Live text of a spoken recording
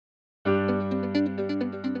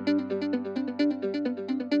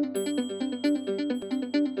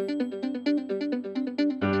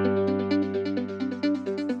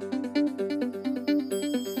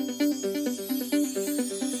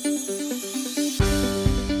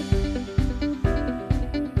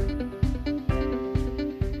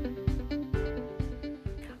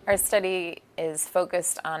Our study is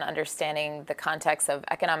focused on understanding the context of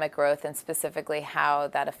economic growth and specifically how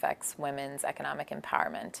that affects women's economic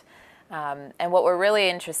empowerment. And what we're really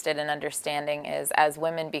interested in understanding is as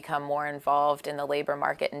women become more involved in the labor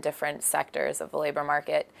market in different sectors of the labor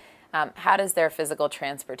market, how does their physical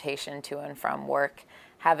transportation to and from work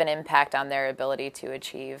have an impact on their ability to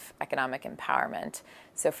achieve economic empowerment?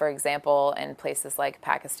 So for example, in places like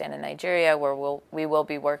Pakistan and Nigeria, where we will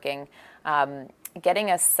be working,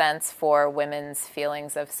 getting a sense for women's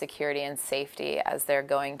feelings of security and safety as they're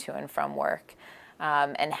going to and from work,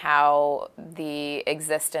 and how the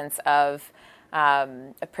existence of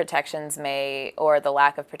protections may, or the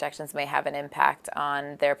lack of protections may have an impact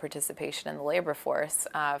on their participation in the labor force.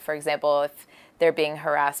 For example, if they're being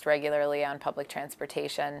harassed regularly on public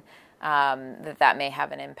transportation, that may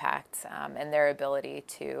have an impact in their ability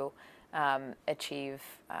to achieve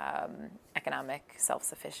economic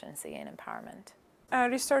self-sufficiency and empowerment.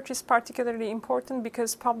 Research is particularly important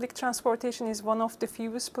because public transportation is one of the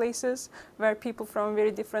fewest places where people from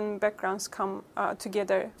very different backgrounds come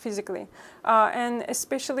together physically. And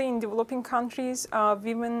especially in developing countries,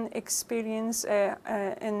 women experience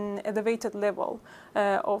an elevated level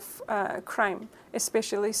of crime,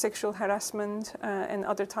 especially sexual harassment and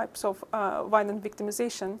other types of violent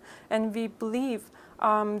victimization. And we believe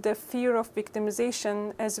the fear of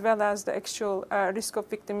victimization as well as the actual risk of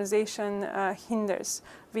victimization hinders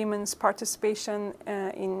women's participation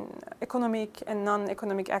in economic and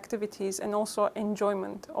non-economic activities and also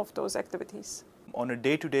enjoyment of those activities. On a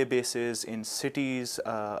day-to-day basis in cities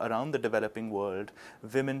around the developing world,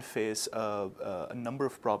 women face a number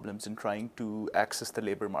of problems in trying to access the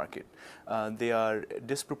labor market. They are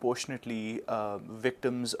disproportionately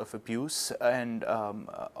victims of abuse and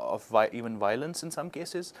even violence in some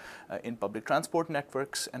cases, in public transport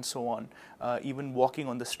networks and so on. Even walking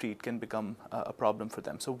on the street can become a problem for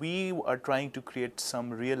them. So we are trying to create some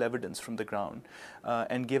real evidence from the ground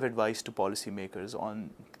and give advice to policymakers on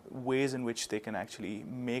ways in which they can actually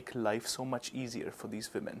make life so much easier for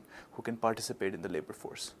these women who can participate in the labor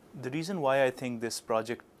force. The reason why I think this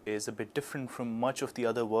project is a bit different from much of the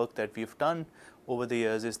other work that we've done over the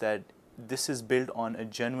years is that this is built on a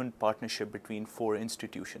genuine partnership between 4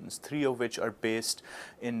 institutions, 3 of which are based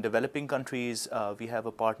in developing countries. We have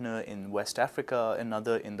a partner in West Africa,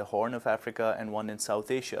 another in the Horn of Africa, and one in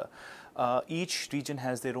South Asia. Each region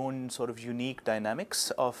has their own sort of unique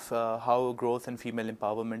dynamics of how growth and female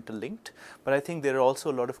empowerment are linked, but I think there are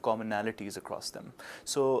also a lot of commonalities across them.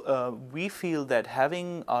 So we feel that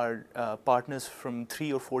having our partners from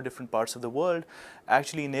 3 or 4 different parts of the world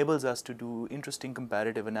actually enables us to do interesting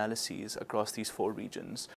comparative analyses across these 4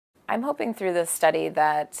 regions. I'm hoping through this study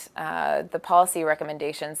that the policy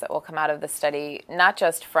recommendations that will come out of the study, not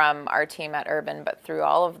just from our team at Urban, but through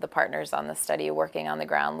all of the partners on the study working on the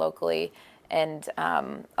ground locally and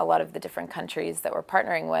a lot of the different countries that we're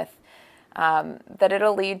partnering with, that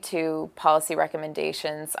it'll lead to policy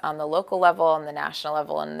recommendations on the local level, on the national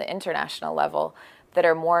level, and the international level that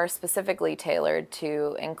are more specifically tailored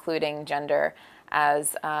to including gender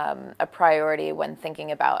as a priority when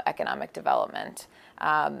thinking about economic development.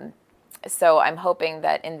 So I'm hoping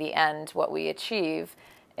that in the end what we achieve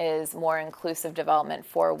is more inclusive development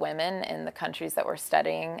for women in the countries that we're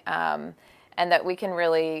studying, and that we can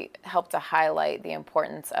really help to highlight the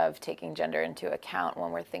importance of taking gender into account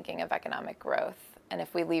when we're thinking of economic growth. And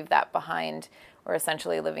if we leave that behind, we're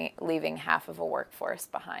essentially leaving half of a workforce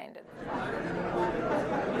behind.